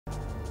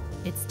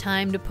It's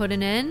time to put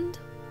an end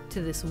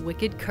to this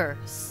wicked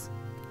curse.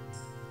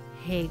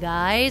 Hey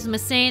guys,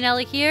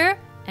 MasaeAnela here,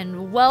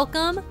 and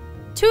welcome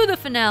to the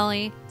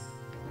finale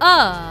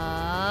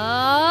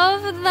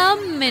of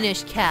the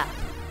Minish Cap.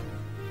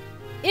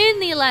 In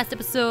the last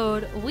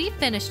episode, we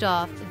finished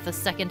off the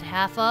second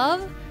half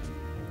of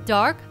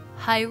Dark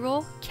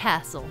Hyrule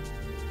Castle.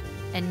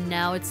 And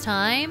now it's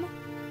time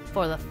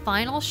for the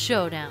final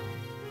showdown.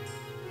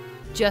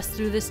 Just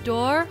through this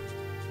door,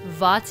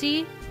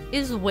 Vaati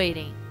is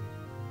waiting.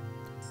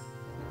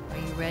 Are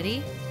you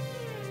ready?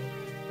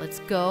 Let's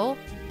go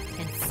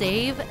and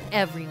save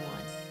everyone.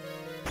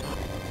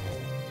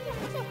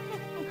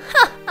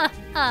 Ha ha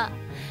ha!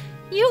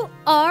 You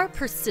are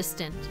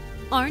persistent,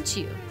 aren't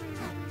you?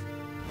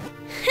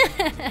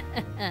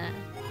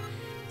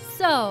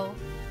 So,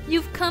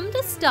 you've come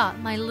to stop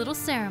my little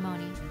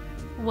ceremony.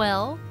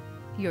 Well,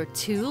 you're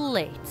too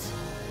late.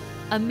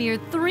 A mere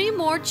 3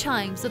 more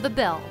chimes of the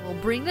bell will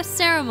bring the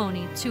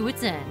ceremony to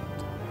its end.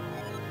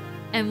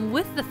 And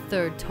with the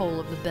 3rd toll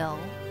of the bell,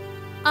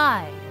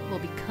 I will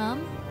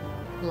become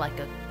like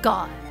a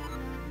god.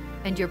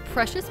 And your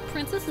precious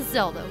Princess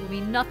Zelda will be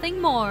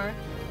nothing more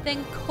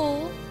than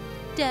cold,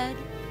 dead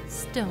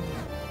stone.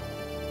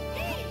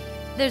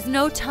 There's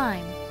no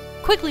time.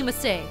 Quickly,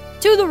 Masae,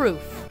 to the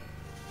roof.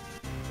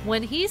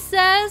 When he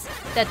says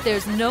that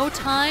there's no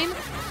time,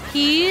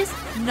 he's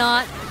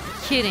not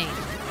kidding.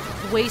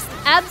 Waste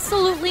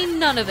absolutely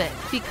none of it,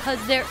 because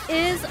there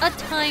is a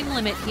time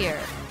limit here.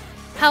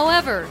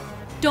 However,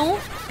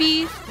 don't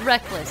be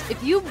reckless.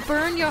 If you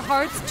burn your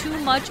hearts too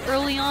much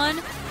early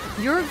on,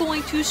 you're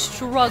going to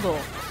struggle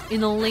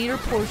in the later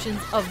portions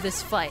of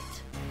this fight.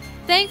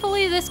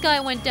 Thankfully, this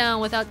guy went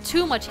down without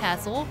too much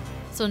hassle,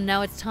 so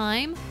now it's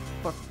time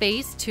for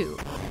Phase 2.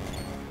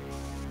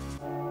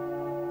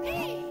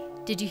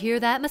 Did you hear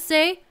that,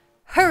 Masae?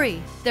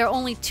 Hurry! There are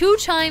only 2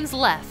 chimes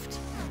left.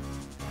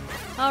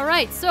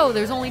 Alright, so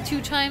there's only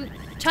 2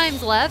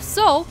 chimes left,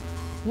 so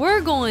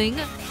we're going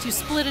to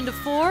split into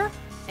 4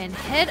 and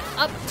head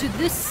up to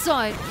this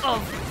side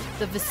of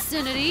the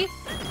vicinity,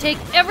 take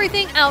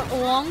everything out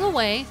along the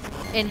way,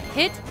 and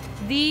hit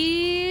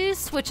these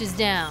switches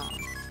down.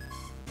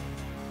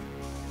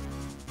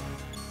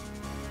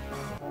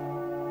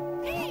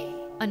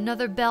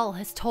 Another bell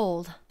has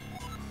tolled.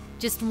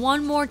 Just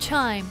 1 more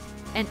chime,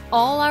 and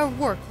all our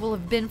work will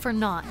have been for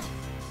naught.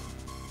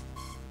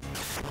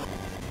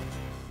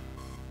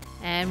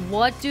 And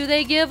what do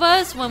they give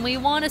us when we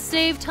want to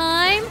save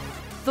time?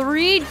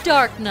 3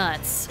 dark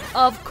nuts,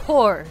 of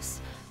course.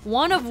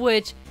 One of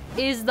which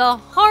is the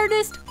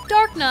hardest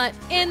dark nut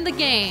in the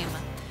game.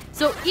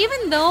 So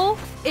even though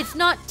it's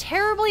not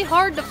terribly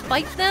hard to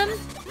fight them,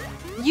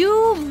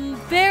 you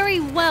very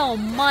well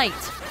might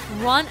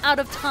run out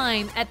of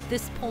time at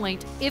this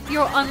point if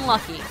you're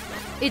unlucky.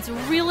 It's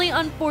really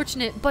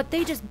unfortunate, but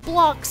they just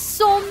block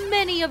so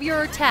many of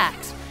your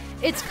attacks.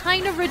 It's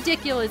kind of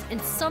ridiculous,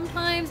 and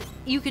sometimes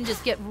you can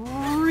just get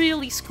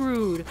really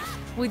screwed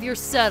with your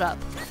setup.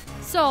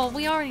 So,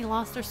 we already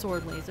lost our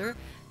sword laser.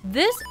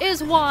 This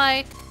is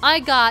why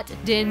I got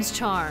Din's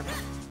Charm.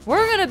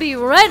 We're gonna be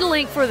Red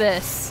Link for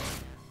this.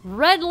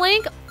 Red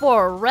Link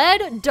for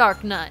Red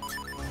Dark Nut.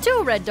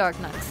 2 red dark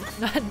nuts.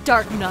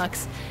 Dark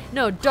nuts.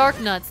 No, dark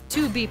nuts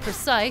to be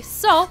precise.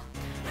 So,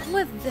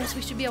 with this,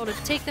 we should be able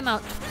to take them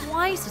out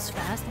twice as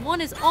fast.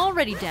 One is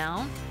already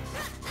down.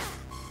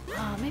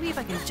 Maybe if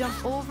I can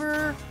jump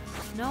over.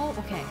 No?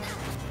 Okay.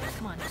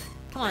 Come on.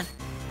 Come on.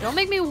 Don't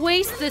make me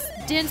waste this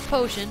Din's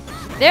potion.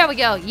 There we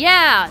go.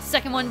 Yeah!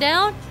 2nd one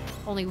down.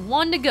 Only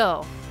 1 to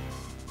go.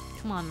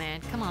 Come on,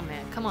 man. Come on,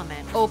 man. Come on,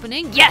 man.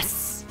 Opening.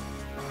 Yes!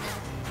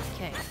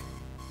 Okay.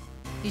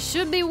 He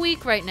should be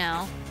weak right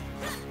now.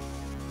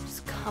 Just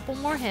a couple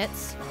more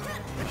hits.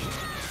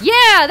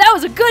 Yeah! That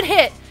was a good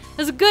hit! That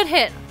was a good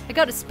hit. I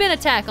got a spin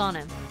attack on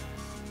him.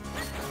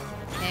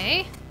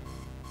 Okay.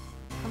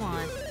 Come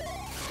on.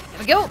 There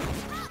we go.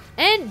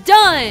 And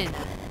done!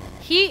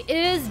 He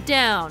is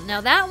down.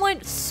 Now that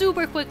went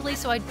super quickly,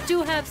 so I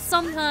do have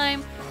some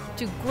time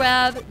to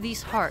grab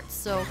these hearts.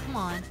 So come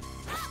on.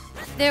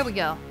 There we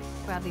go.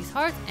 Grab these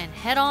hearts and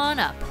head on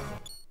up.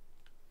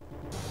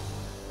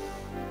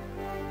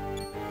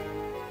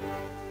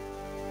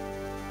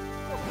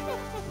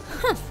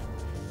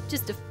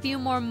 Just a few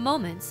more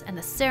moments and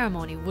the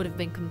ceremony would have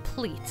been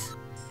complete.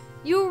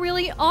 You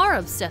really are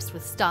obsessed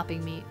with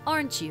stopping me,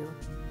 aren't you?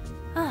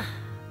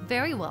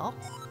 Very well.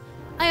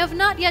 I have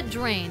not yet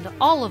drained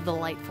all of the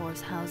light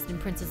force housed in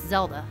Princess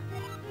Zelda.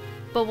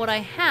 But what I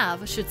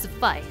have should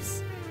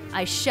suffice.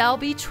 I shall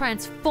be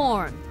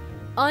transformed,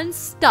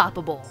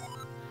 unstoppable.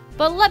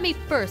 But let me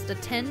first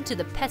attend to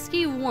the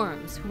pesky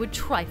worms who would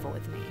trifle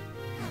with me.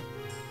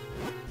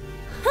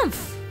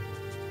 Humph!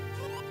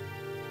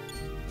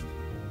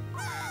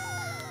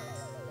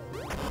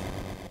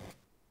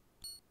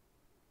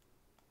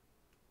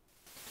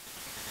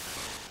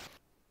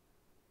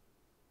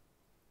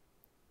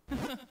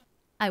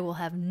 I will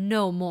have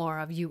no more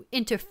of you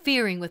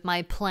interfering with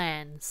my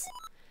plans.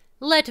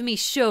 Let me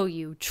show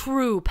you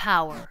true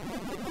power.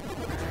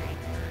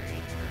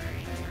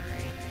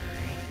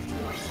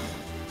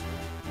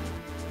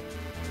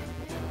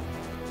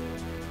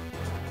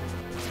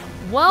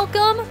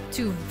 Welcome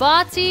to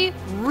Vati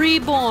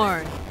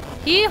Reborn.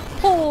 He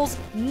pulls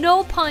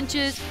no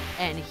punches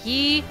and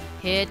he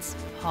hits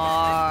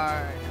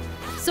hard.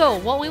 So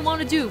what we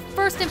want to do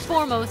first and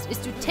foremost is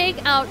to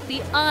take out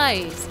the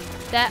eyes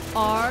that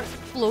are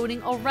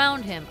floating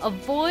around him.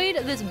 Avoid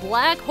this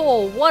black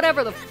hole,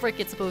 whatever the frick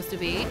it's supposed to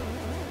be,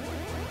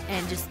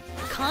 and just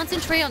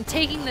concentrate on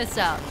taking this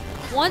out.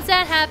 Once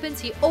that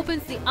happens, he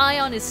opens the eye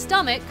on his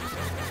stomach,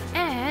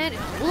 and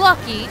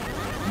lucky,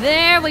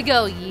 there we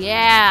go.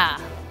 Yeah,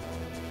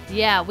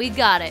 we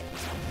got it.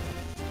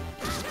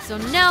 So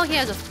now he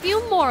has a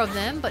few more of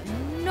them, but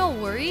no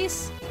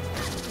worries.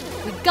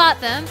 We got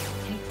them.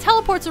 And he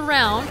teleports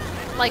around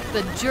like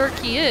the jerk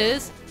he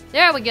is.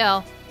 There we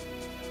go.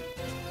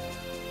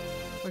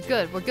 We're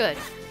good.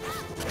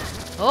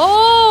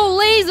 Oh,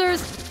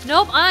 lasers!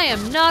 Nope, I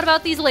am not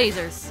about these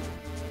lasers.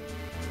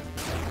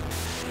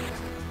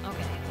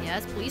 Okay,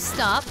 yes, please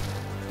stop.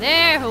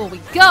 There we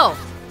go.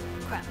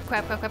 Crap.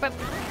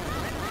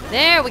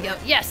 There we go.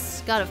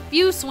 Yes, got a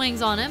few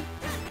swings on him.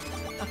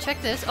 I'll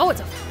check this. Oh, it's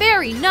a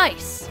fairy.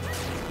 Nice.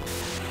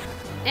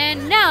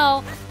 And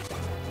now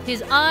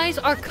his eyes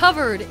are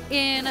covered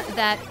in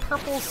that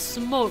purple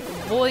smoke,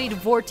 void,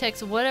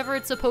 vortex, whatever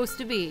it's supposed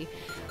to be.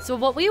 So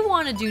what we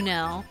want to do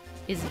now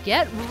is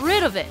get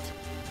rid of it.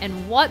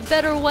 And what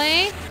better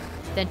way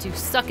than to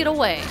suck it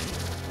away?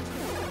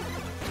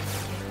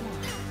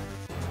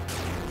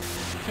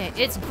 Okay,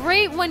 it's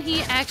great when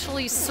he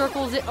actually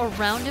circles it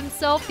around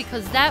himself,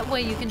 because that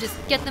way you can just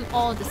get them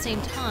all at the same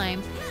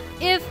time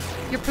if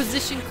you're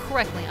positioned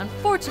correctly.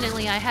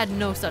 Unfortunately, I had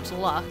no such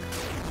luck.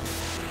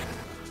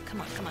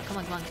 Come on.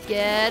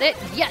 Get it.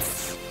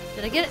 Yes!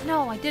 Did I get it?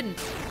 No, I didn't.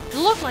 It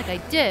looked like I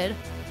did.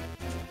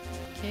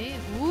 Okay,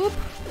 whoop.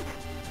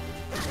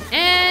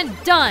 And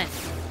done.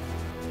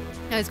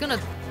 Now he's gonna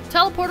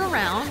teleport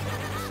around.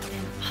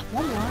 And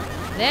one more.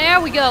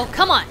 There we go.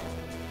 Come on.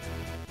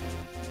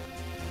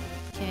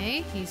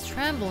 Okay, he's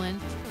trembling.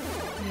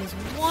 He has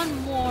one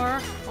more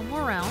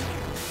round.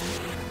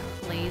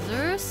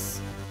 Lasers.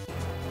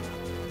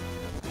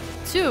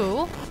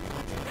 2.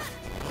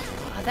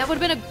 That would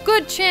have been a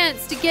good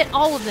chance to get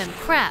all of them.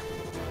 Crap.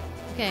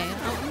 Okay,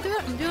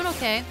 I'm doing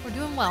okay. We're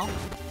doing well.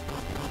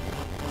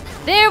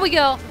 There we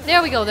go.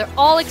 They're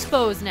all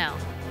exposed now.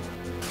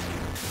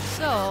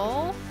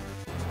 So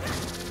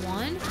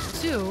 1,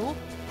 2,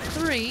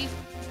 3,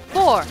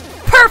 4.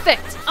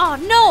 Perfect! Oh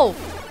no!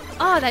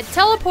 Ah, that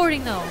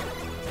teleporting though.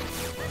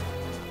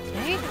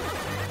 Okay.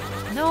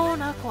 No,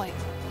 not quite.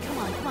 Come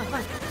on.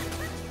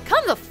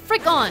 Come the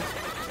frick on!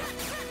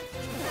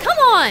 Come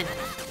on!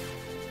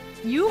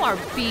 You are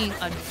being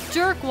a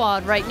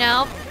jerkwad right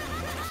now.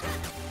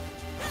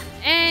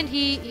 And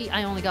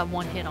I only got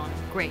one hit on him.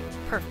 Great.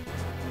 Perfect.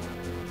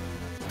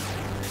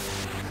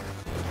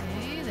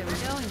 Okay, there we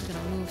go. He's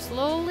gonna move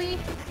slowly. I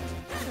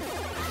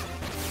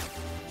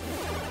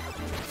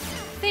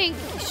think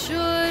he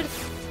should.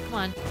 Come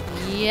on.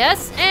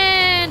 Yes,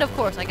 and of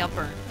course I got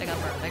burned. I got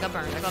burned.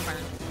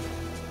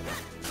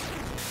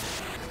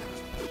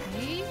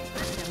 Okay,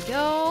 there we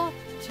go.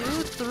 2,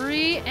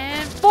 3,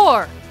 and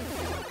 4.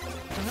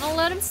 I'm gonna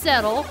let him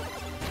settle.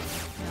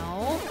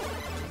 No.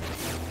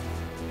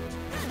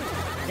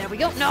 There we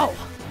go. No!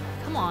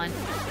 Come on.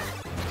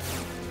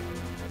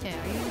 Okay,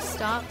 are you gonna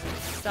stop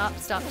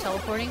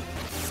teleporting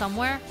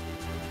somewhere?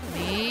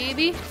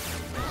 Maybe?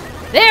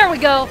 There we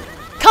go!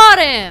 Caught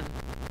him!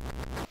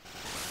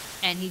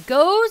 And he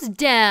goes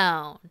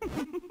down.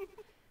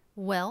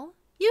 Well,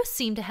 you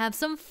seem to have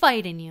some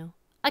fight in you.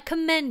 I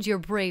commend your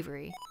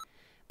bravery.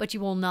 But you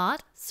will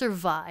not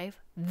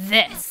survive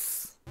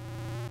this.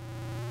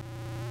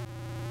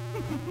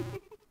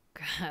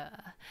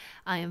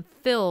 I am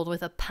filled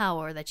with a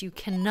power that you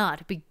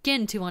cannot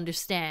begin to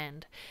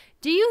understand.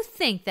 Do you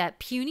think that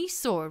puny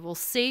sword will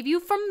save you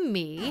from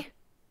me?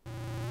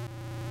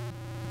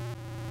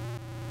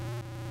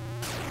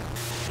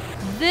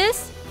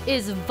 This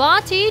is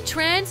Vati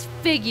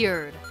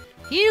transfigured.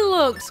 He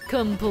looks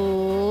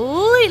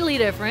completely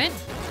different.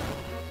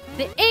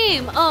 The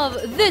aim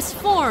of this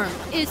form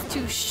is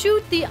to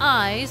shoot the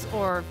eyes,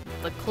 or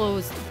the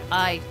closed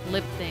eye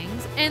lip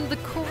things, and the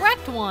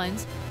correct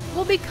ones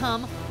will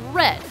become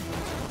red.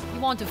 You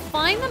want to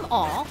find them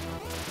all,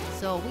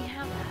 so we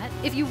have that.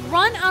 If you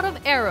run out of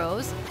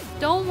arrows,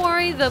 don't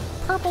worry, the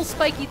purple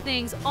spiky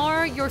things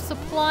are your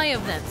supply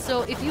of them.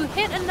 So if you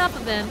hit enough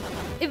of them,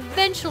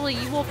 eventually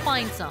you will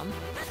find some.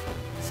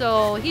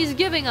 So he's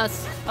giving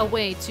us a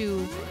way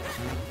to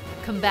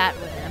combat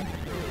with them.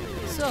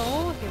 So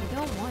here we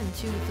go, 1,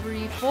 2,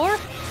 3, 4.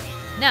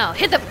 Now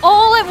hit them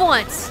all at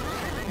once.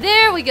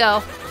 There we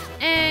go.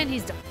 And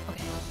he's done.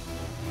 Okay.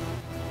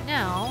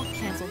 Now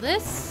cancel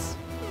this.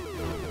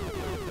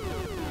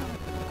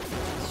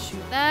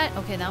 Shoot that.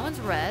 Okay, that one's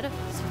red.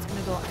 So it's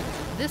gonna go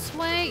this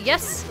way.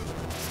 Yes.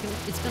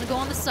 It's gonna go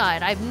on the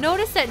side. I've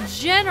noticed that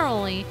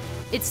generally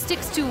it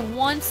sticks to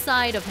one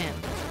side of him.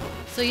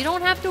 So you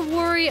don't have to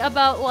worry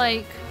about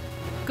like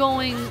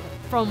going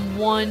from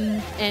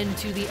one end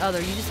to the other.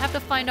 You just have to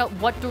find out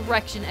what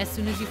direction as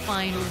soon as you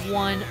find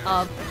one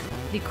of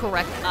the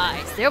correct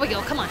eyes. There we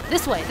go. Come on.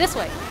 This way. This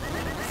way.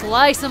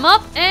 Slice them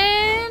up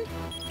and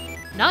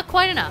not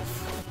quite enough.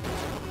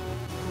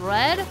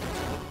 Red.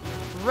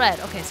 Red.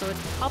 Okay, so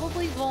it's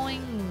probably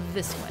going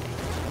this way.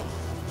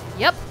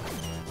 Yep.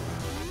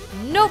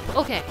 Nope.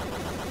 Okay.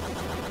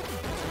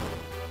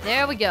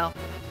 There we go.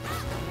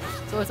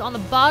 So it's on the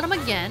bottom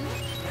again.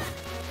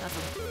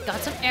 Got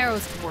some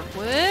arrows to work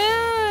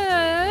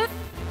with.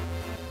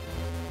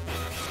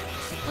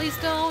 Please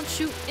don't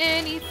shoot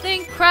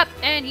anything. Crap.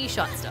 And he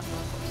shot stuff, of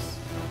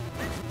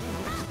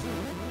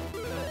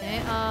course.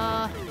 Okay,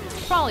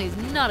 probably is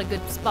not a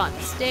good spot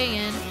to stay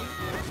in.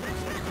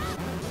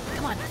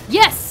 Come on.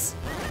 Yes!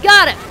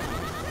 Got it!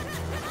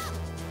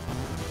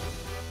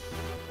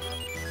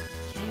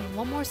 Okay,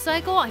 one more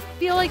cycle. I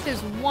feel like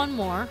there's one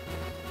more.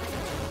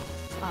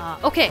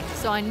 Okay,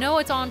 so I know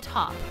it's on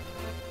top.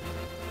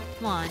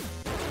 Come on.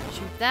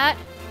 Shoot that.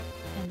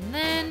 And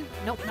then...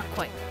 Nope, not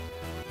quite.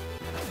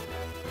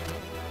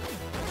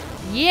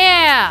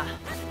 Yeah!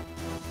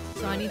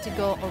 So I need to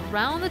go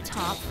around the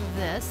top of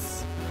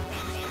this.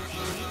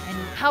 And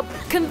how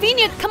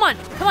convenient! Come on!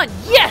 Come on!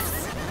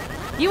 Yes!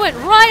 You went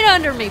right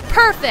under me!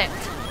 Perfect!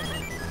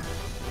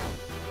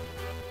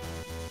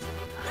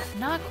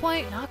 Not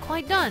quite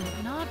done.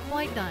 Not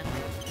quite done.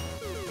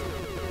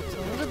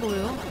 So there's the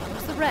blue.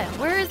 Where's the red?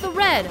 Where is the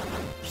red?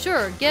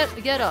 Sure, get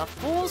a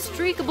full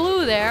streak of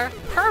blue there.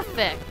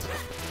 Perfect!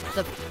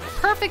 The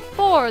perfect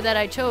 4 that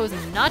I chose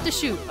not to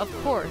shoot, of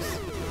course.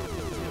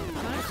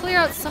 I'm gonna clear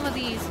out some of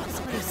these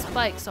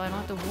spikes so I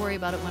don't have to worry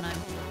about it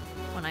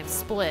when I'm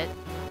split.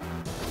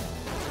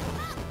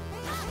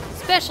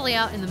 Especially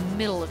out in the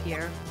middle of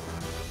here.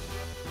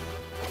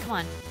 Come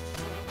on.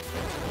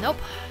 Nope.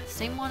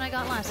 Same one I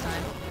got last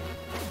time.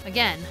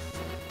 Again.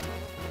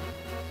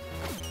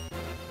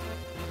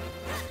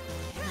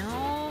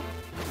 No.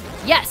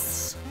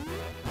 Yes!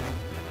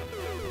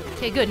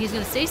 Okay, good. He's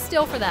gonna stay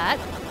still for that.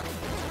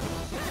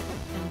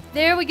 And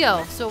there we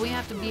go. So we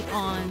have to be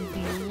on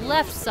the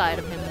left side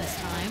of him this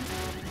time.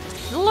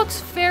 It looks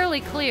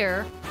fairly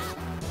clear.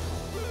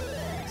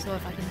 So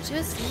if I can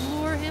just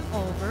lure him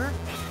over.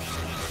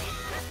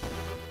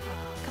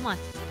 Come on.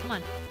 Come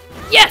on.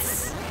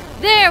 Yes!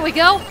 There we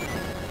go!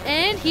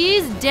 And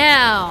he's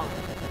down.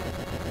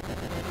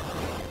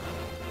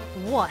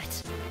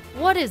 What?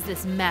 What is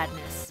this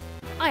madness?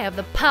 I have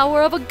the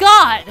power of a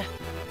god!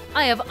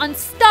 I have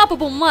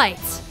unstoppable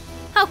might!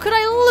 How could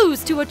I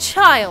lose to a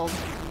child?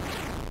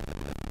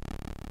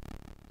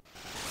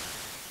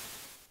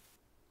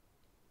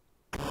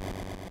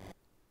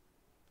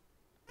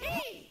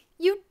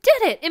 You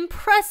did it!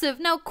 Impressive!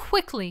 Now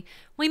quickly!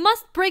 We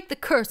must break the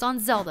curse on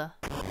Zelda.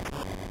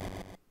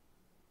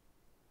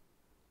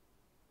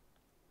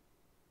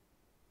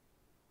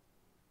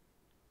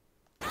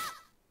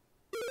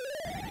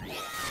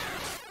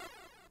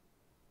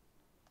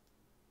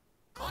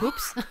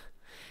 Oops.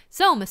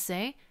 So,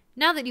 Masae,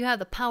 now that you have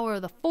the power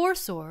of the 4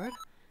 sword,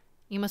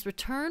 you must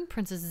return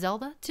Princess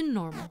Zelda to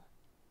normal.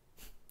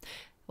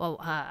 Well,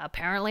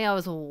 apparently I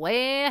was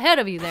way ahead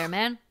of you there,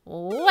 man.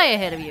 Way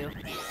ahead of you.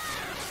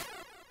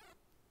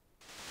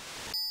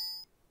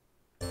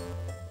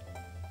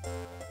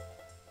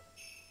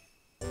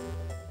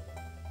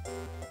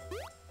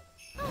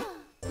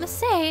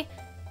 Masae,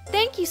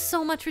 thank you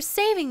so much for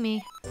saving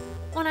me.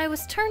 When I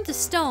was turned to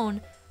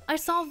stone, I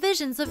saw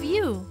visions of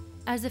you,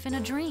 as if in a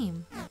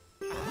dream.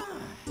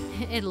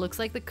 It looks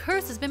like the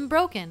curse has been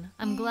broken.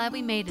 I'm glad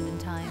we made it in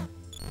time.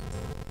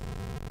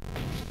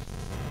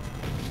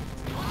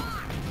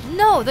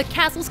 No, the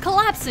castle's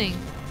collapsing!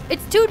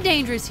 It's too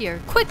dangerous here.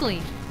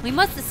 Quickly, we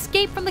must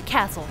escape from the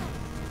castle.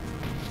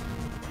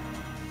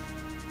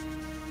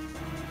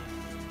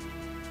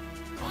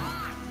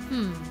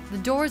 The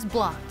door is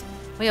blocked.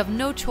 We have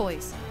no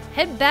choice.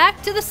 Head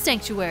back to the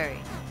sanctuary.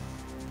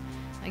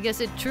 I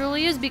guess it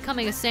truly is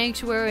becoming a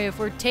sanctuary if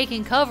we're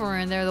taking cover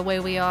in there the way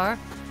we are.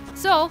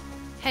 So,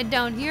 head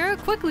down here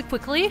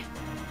quickly.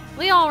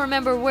 We all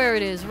remember where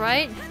it is,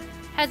 right?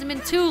 Hasn't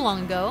been too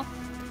long ago.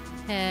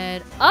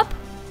 Head up,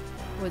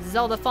 with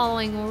Zelda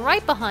following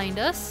right behind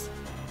us.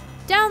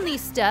 Down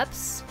these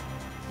steps,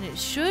 and it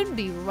should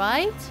be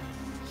right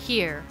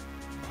here.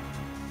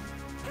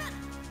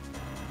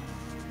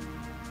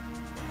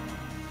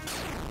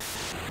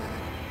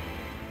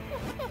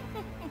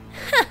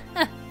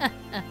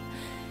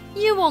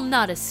 You will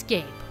not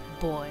escape,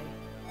 boy.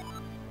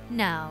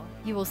 Now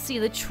you will see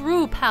the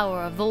true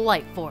power of the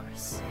Light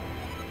Force.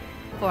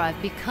 For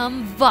I've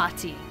become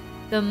Vati,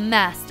 the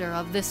master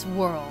of this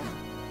world.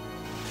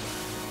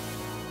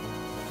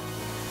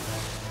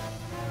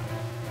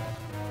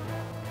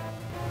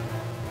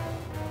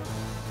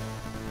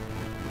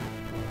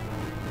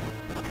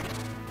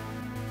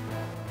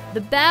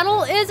 The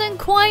battle isn't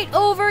quite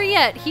over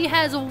yet. He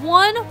has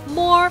one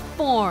more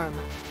form,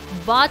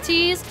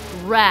 Vati's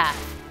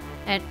Wrath.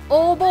 And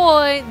oh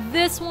boy,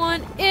 this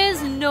one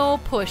is no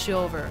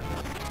pushover.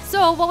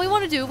 So what we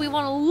want to do, we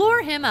want to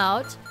lure him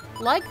out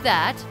like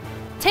that,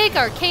 take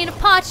our Cane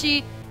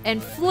Apache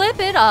and flip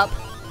it up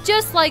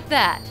just like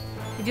that.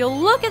 If you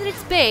look at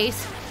its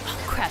base,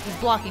 oh crap, he's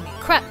blocking me.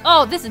 Crap,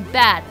 oh, this is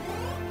bad.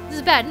 This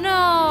is bad. No,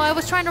 I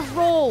was trying to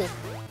roll.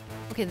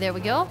 Okay, there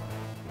we go.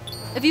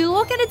 If you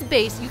look at its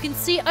base, you can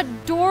see a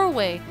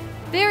doorway.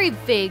 Very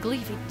vaguely,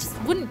 if you just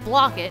wouldn't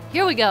block it.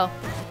 Here we go.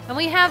 And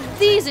we have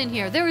these in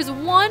here. There is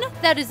one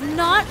that is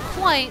not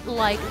quite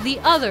like the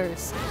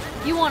others.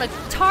 You want to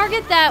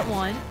target that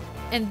one,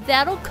 and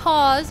that'll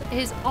cause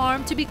his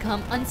arm to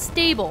become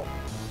unstable.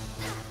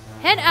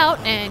 Head out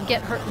and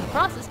get hurt in the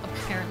process,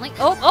 apparently.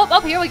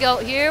 Oh, here we go.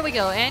 Here we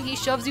go. And he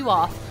shoves you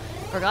off.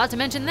 Forgot to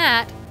mention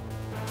that.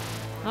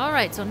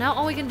 Alright, so now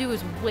all we can do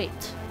is wait.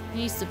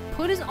 He needs to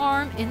put his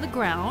arm in the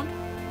ground.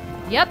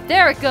 Yep,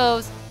 there it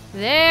goes.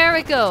 There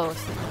it goes.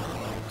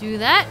 Do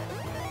that.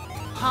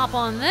 Hop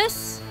on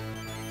this.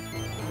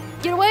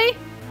 Get away.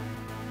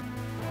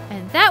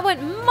 And that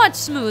went much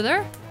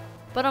smoother.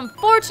 But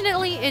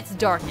unfortunately, it's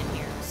dark in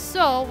here.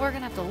 So we're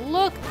gonna have to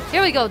look.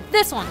 Here we go.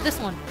 This one.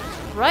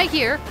 Right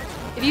here.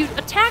 If you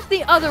attack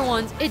the other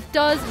ones, it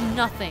does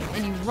nothing.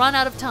 And you run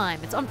out of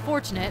time. It's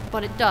unfortunate,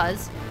 but it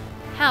does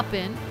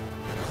happen.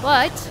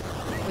 But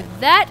with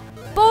that,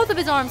 both of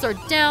his arms are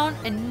down,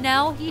 and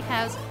now he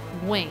has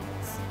wings.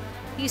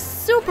 He's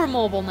super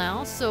mobile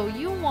now, so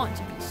you want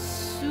to be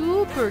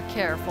super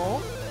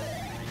careful.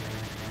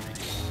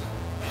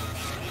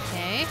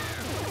 Okay,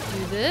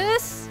 do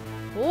this.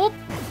 Oh,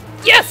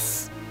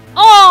 yes!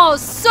 Oh,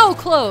 so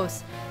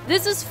close!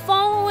 This is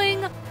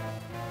following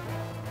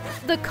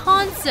the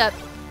concept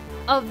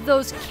of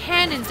those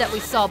cannons that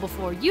we saw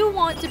before. You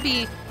want to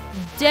be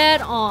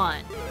dead on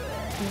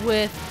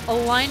with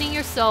aligning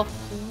yourself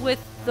with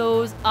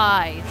those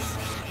eyes,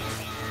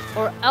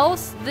 or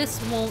else this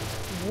won't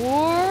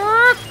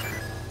work.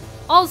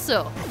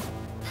 Also,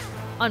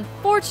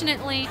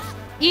 unfortunately,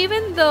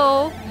 even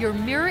though your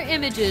mirror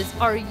images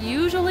are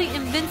usually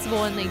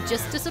invincible and they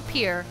just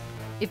disappear,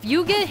 if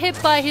you get hit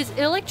by his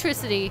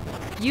electricity,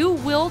 you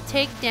will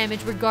take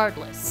damage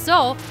regardless.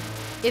 So,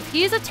 if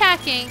he's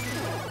attacking,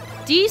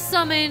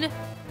 desummon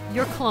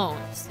your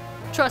clones.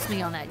 Trust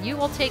me on that. You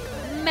will take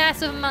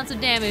massive amounts of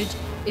damage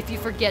if you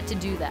forget to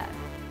do that.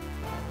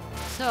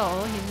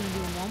 So, he's gonna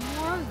do one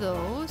more of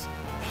those.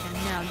 And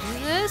now do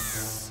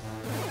this.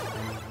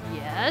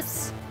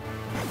 Yes.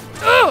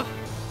 Ugh!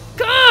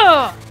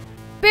 Gah!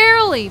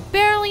 Barely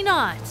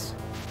not.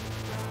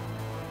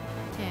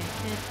 Okay,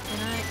 can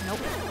I? Nope.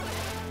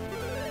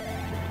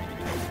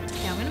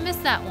 Okay, I'm gonna miss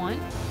that one.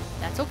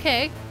 That's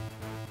okay.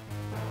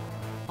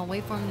 I'll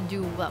wait for him to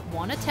do that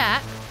one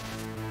attack.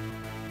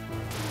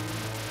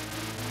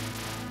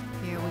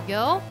 Here we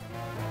go.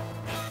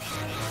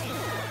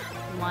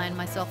 Line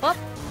myself up.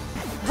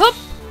 Whoop!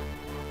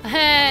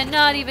 And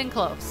not even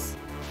close.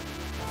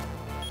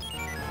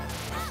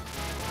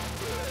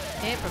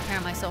 Okay,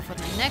 prepare myself for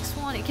the next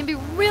one. It can be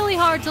really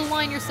hard to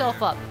line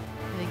yourself up.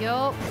 There we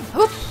go.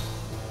 Whoop!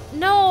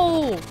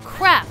 No!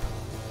 Crap!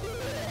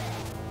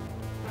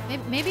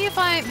 Maybe if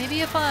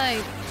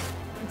I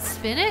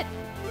spin it?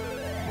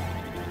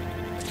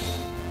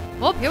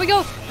 Oh, here we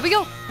go! Here we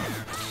go!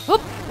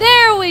 Whoop!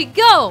 There we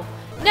go!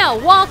 Now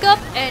walk up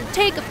and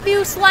take a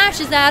few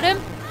slashes at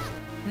him.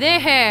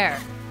 There!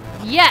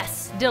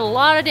 Yes! Did a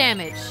lot of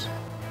damage.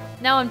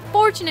 Now,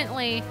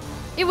 unfortunately,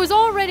 it was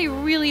already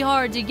really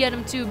hard to get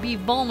him to be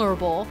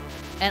vulnerable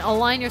and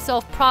align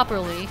yourself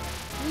properly.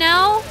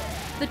 Now,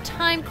 the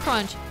time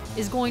crunch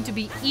is going to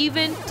be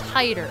even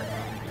tighter.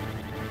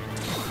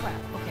 Oh,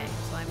 crap. Okay,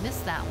 so I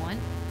missed that one.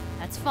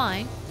 That's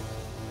fine.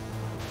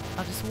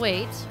 I'll just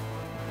wait.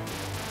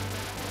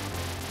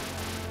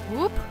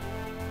 Whoop.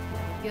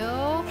 There we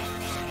go.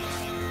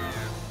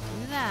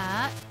 Do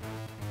that.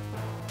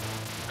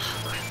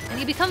 Oh, crap. And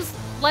he becomes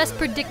less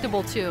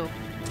predictable too.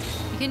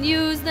 You can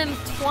use them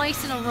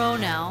twice in a row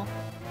now.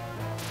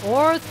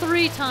 Or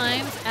 3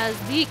 times, as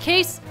the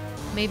case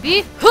may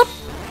be. Whoop!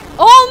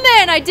 Oh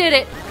man, I did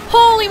it!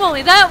 Holy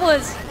moly, that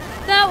was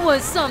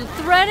some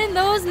thread in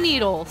those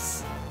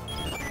needles.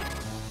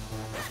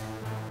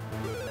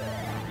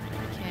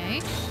 Okay.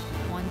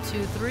 1,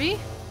 2, 3.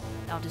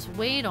 I'll just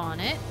wait on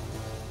it.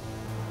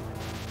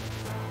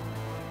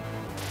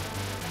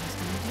 I'm just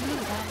gonna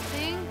do that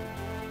thing.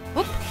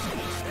 Whoop!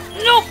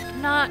 Nope!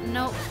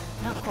 Nope.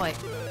 Not quite.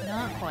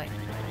 Not quite.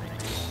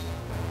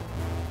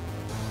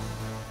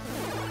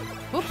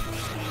 Whoop!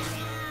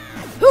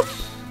 Whoop!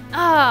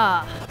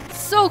 Ah!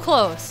 So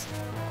close.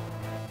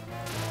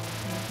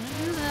 I'm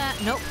gonna do that.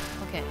 Nope.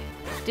 Okay.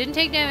 Didn't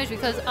take damage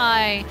because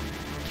I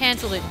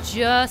canceled it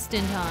just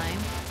in time.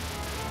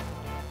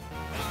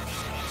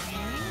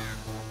 Okay.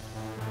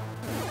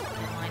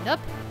 Lined up.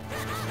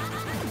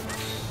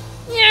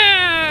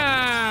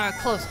 Yeah!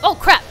 Close. Oh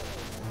crap!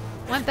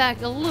 Went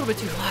back a little bit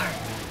too far.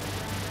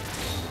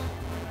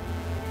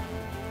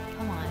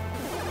 Come on.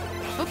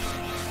 Whoop.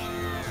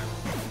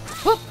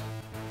 Whoop!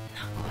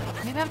 Not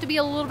quite. Maybe I have to be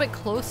a little bit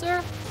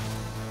closer?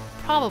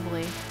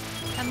 Probably.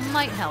 That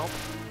might help.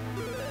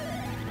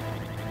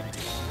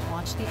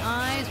 Watch the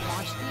eyes,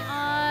 watch the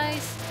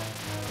eyes.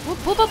 Whoop,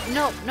 whoop, whoop.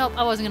 Nope, nope,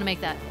 I wasn't gonna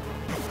make that.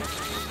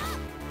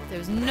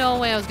 There's no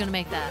way I was gonna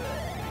make that.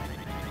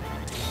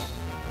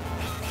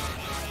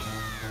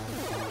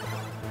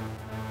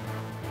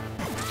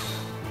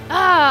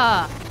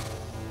 Ah!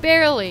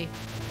 Barely.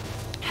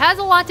 Has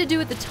a lot to do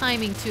with the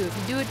timing too. If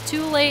you do it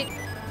too late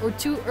or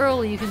too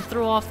early, you can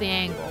throw off the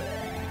angle.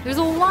 There's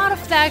a lot of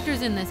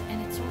factors in this,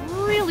 and it's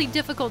really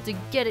difficult to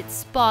get it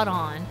spot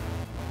on.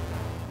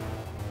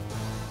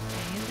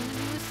 Okay, he's gonna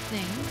do his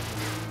thing.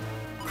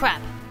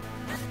 Crap.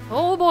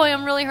 Oh boy,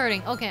 I'm really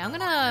hurting. Okay, I'm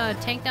gonna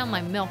tank down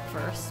my milk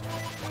first.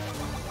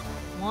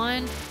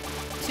 1,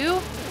 2.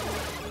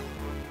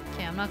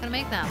 Okay, I'm not gonna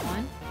make that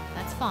one.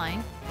 That's fine.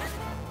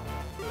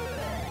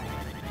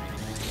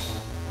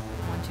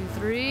 1, 2,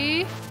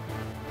 3.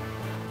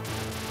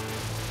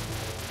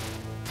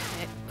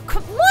 Okay.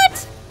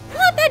 What?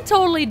 What? That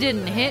totally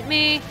didn't hit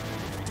me.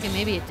 Okay,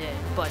 maybe it did,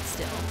 but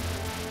still.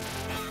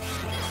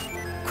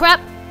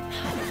 Crap!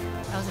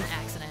 That was an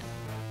accident.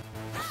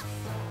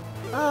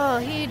 Oh,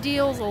 he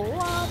deals a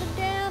lot of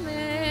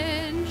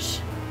damage.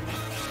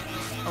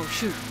 Oh,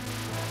 shoot.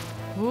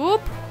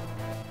 Whoop.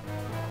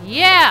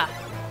 Yeah!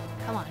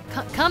 Come on,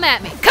 come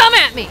at me. Come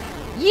at me!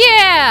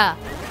 Yeah!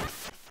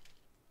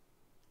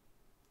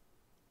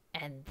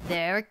 And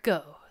there it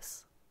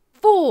goes.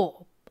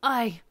 Fool!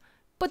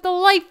 But the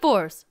life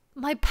force,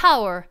 my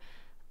power.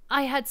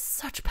 I had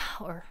such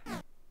power.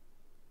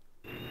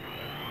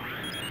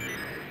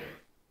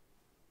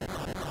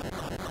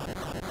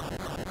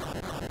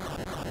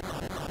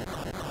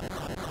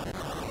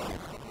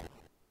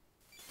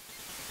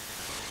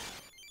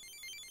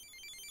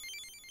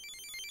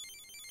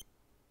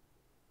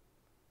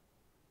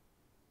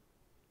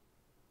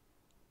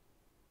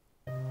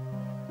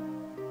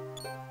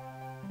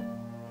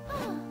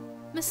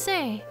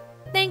 Masae,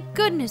 thank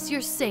goodness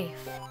you're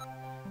safe.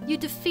 You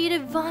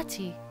defeated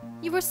Vati.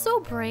 You were so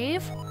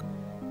brave.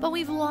 But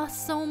we've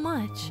lost so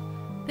much.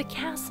 The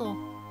castle,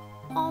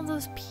 all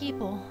those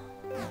people.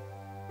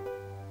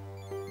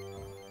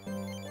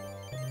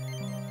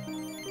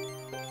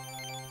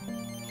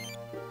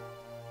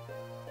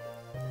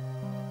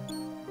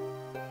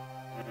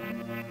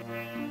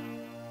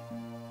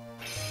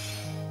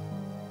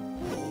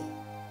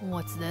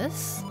 What's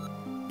this?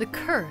 The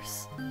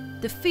curse.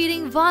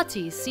 Defeating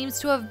Vati seems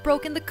to have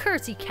broken the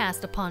curse he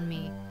cast upon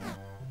me.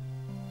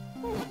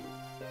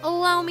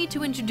 Allow me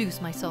to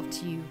introduce myself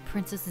to you,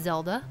 Princess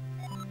Zelda.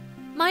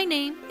 My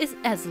name is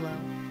Ezlo,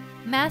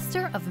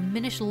 master of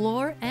Minish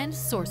lore and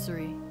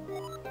sorcery.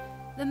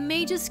 The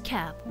Mage's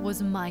Cap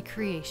was my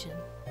creation,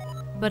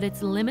 but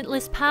its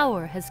limitless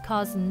power has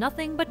caused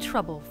nothing but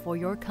trouble for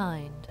your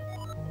kind.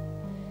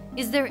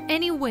 Is there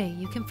any way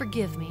you can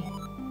forgive me?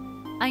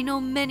 I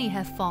know many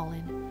have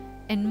fallen,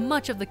 and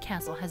much of the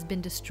castle has been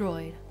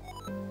destroyed.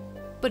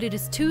 But it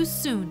is too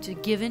soon to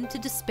give in to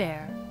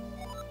despair.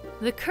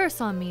 The curse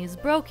on me is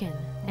broken,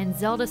 and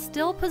Zelda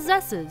still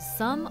possesses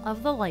some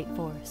of the light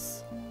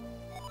force.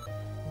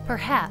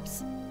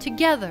 Perhaps,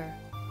 together,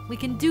 we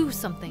can do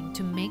something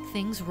to make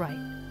things right.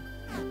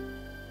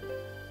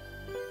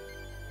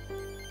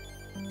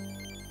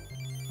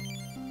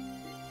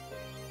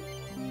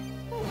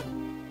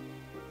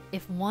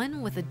 If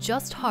one with a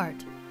just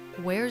heart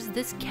wears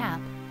this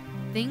cap,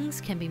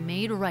 things can be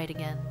made right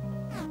again.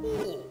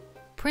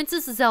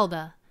 Princess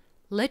Zelda,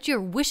 let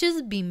your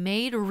wishes be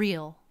made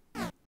real.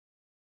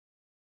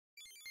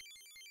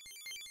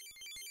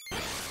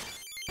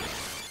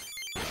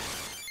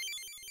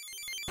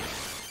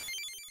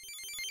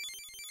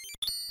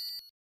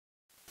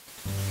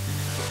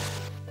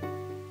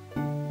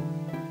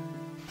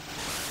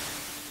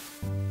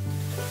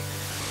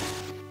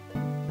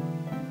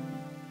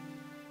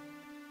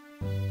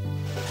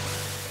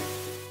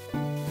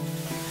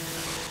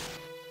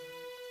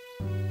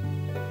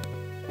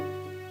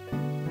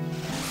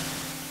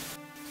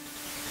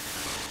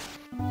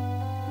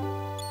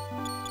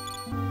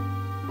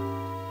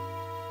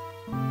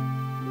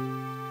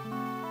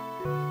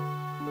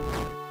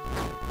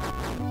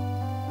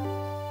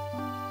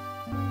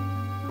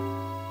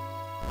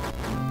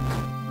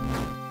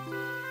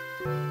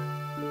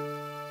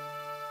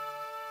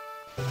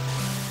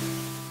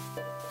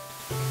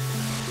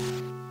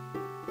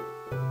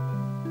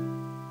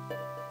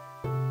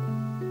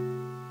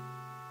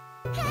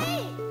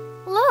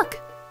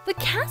 The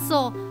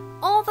castle!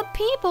 All the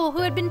people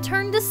who had been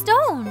turned to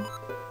stone!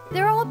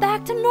 They're all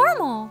back to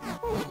normal!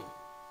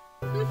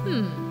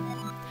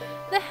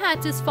 The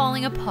hat is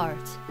falling apart.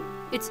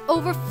 It's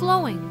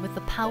overflowing with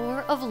the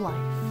power of life.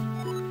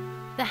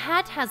 The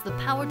hat has the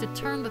power to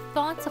turn the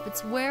thoughts of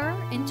its wearer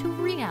into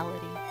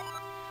reality.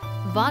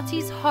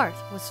 Vati's heart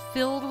was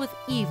filled with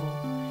evil,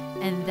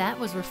 and that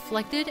was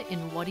reflected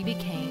in what he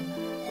became.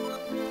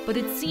 But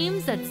it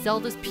seems that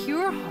Zelda's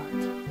pure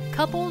heart,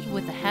 coupled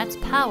with the hat's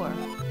power,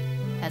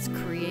 has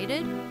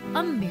created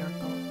a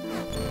miracle.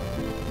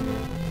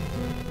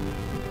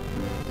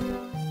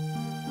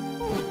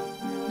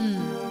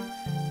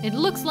 It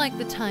looks like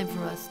the time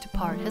for us to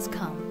part has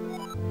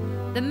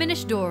come. The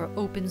Minish door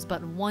opens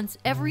but once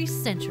every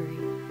century,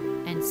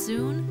 and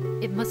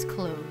soon it must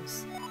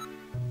close.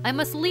 I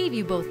must leave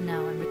you both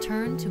now and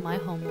return to my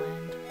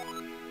homeland.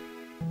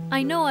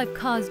 I know I've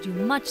caused you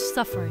much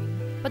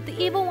suffering, but the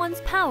evil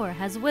one's power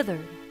has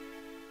withered.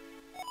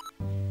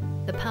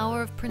 The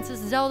power of Princess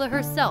Zelda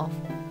herself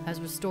has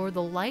restored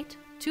the light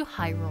to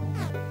Hyrule.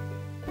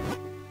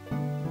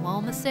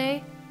 Well,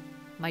 Masae,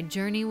 my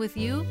journey with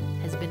you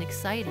has been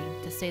exciting,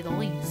 to say the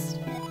least.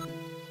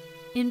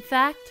 In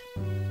fact,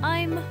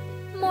 I'm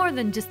more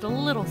than just a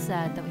little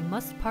sad that we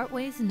must part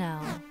ways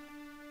now.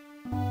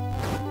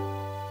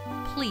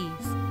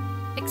 Please,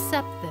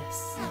 accept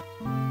this.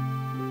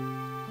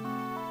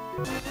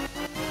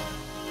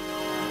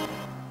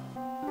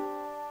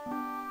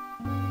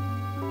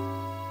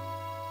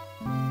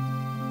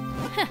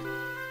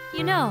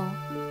 You know,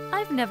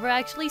 I've never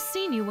actually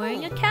seen you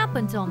wearing a cap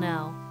until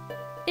now.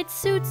 It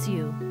suits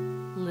you,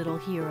 little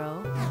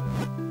hero.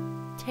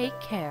 Take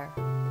care.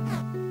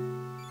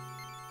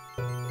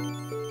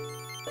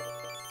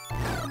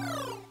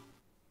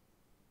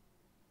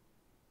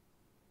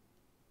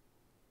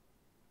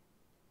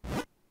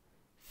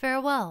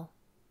 Farewell,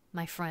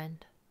 my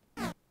friend.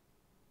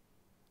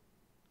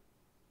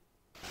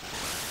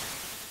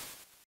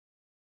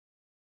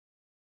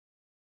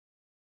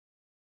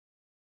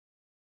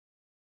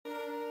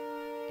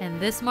 And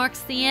this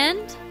marks the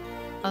end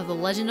of The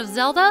Legend of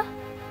Zelda,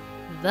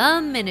 the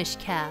Minish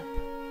Cap.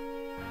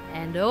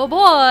 And oh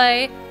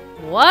boy,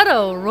 what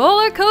a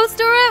roller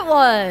coaster it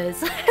was!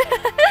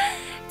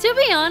 To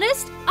be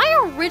honest,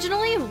 I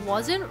originally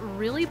wasn't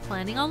really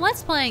planning on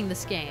Let's Playing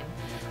this game.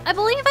 I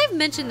believe I've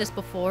mentioned this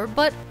before,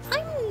 but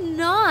I'm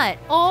not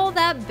all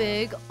that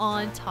big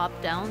on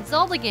top-down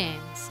Zelda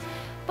games.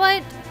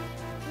 But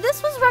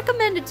this was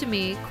recommended to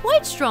me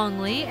quite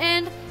strongly,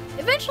 and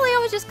eventually I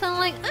was just kind of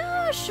like,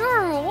 oh,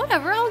 sure,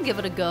 whatever, I'll give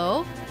it a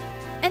go.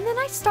 And then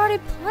I started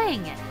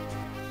playing it,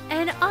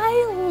 and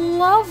I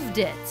loved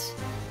it.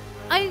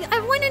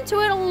 I went into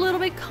it a little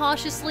bit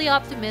cautiously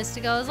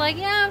optimistic. I was like,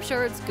 yeah, I'm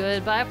sure it's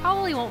good, but I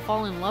probably won't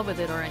fall in love with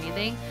it or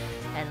anything.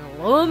 And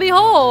lo and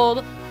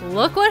behold,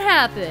 look what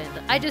happened.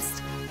 I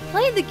just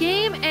played the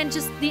game, and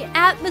just the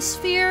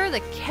atmosphere,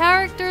 the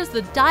characters,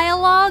 the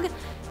dialogue,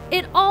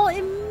 it all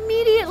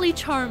immediately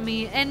charmed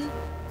me. And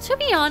to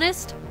be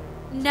honest,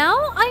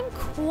 now I'm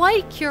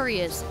quite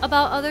curious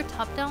about other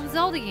top-down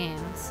Zelda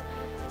games.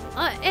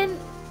 And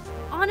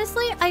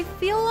honestly, I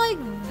feel like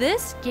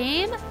this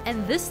game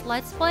and this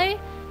Let's Play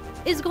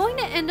is going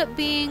to end up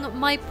being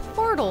my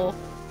portal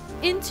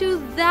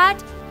into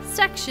that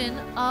section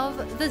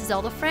of the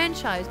Zelda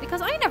franchise,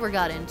 because I never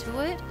got into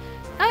it.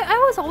 I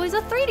was always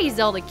a 3D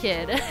Zelda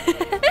kid.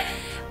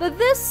 But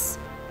this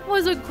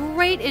was a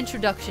great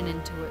introduction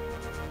into it.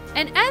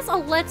 And as a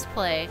Let's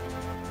Play,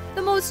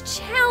 the most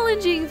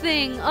challenging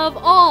thing of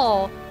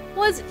all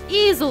was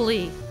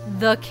easily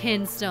the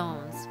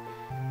Kinstones.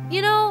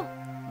 You know,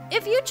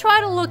 if you try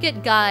to look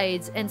at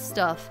guides and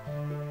stuff,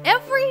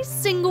 every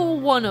single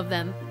one of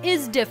them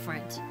is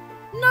different.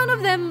 None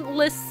of them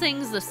lists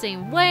things the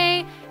same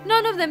way.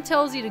 None of them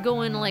tells you to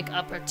go in like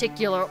a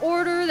particular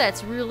order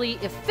that's really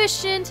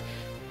efficient,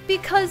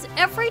 because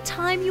every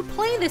time you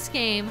play this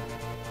game,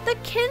 the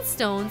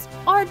Kinstones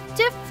are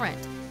different.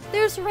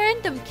 There's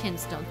random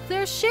Kinstones,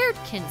 there's shared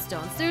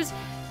Kinstones, there's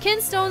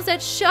Kinstones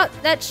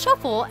that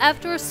shuffle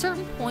after a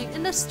certain point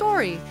in the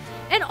story.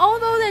 And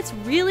although that's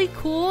really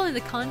cool in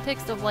the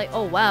context of like,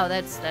 oh wow,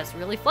 that's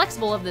really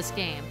flexible of this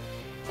game,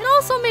 it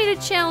also made it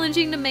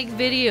challenging to make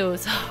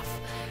videos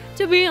of,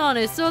 to be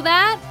honest. So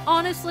that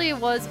honestly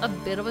was a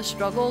bit of a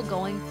struggle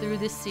going through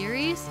this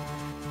series.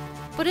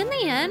 But in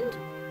the end,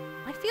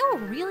 I feel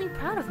really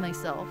proud of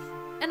myself.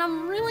 And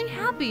I'm really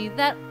happy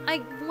that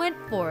I went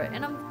for it,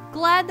 and I'm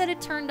glad that it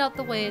turned out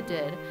the way it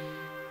did.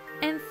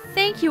 And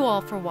thank you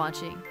all for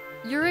watching.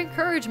 Your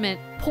encouragement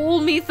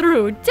pulled me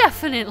through,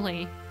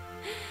 definitely.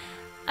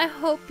 I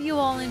hope you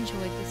all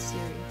enjoyed this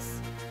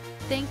series.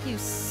 Thank you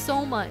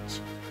so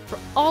much for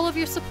all of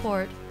your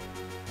support,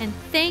 and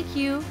thank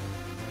you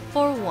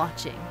for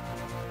watching.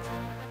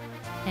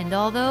 And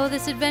although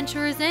this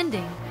adventure is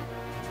ending,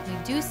 we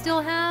do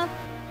still have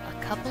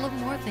a couple of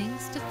more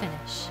things to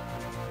finish.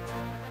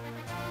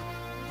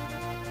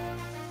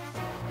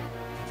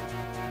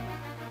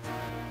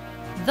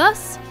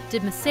 Thus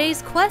did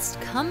Masae's quest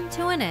come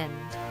to an end.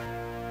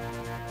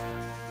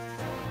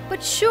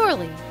 But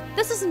surely,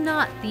 this is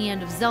not the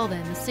end of Zelda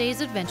and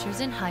Masae's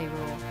adventures in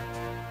Hyrule.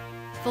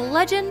 The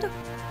legend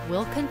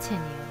will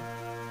continue.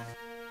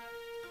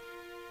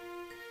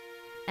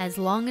 As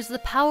long as the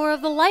power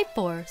of the Light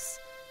Force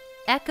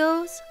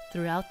echoes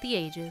throughout the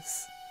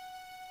ages.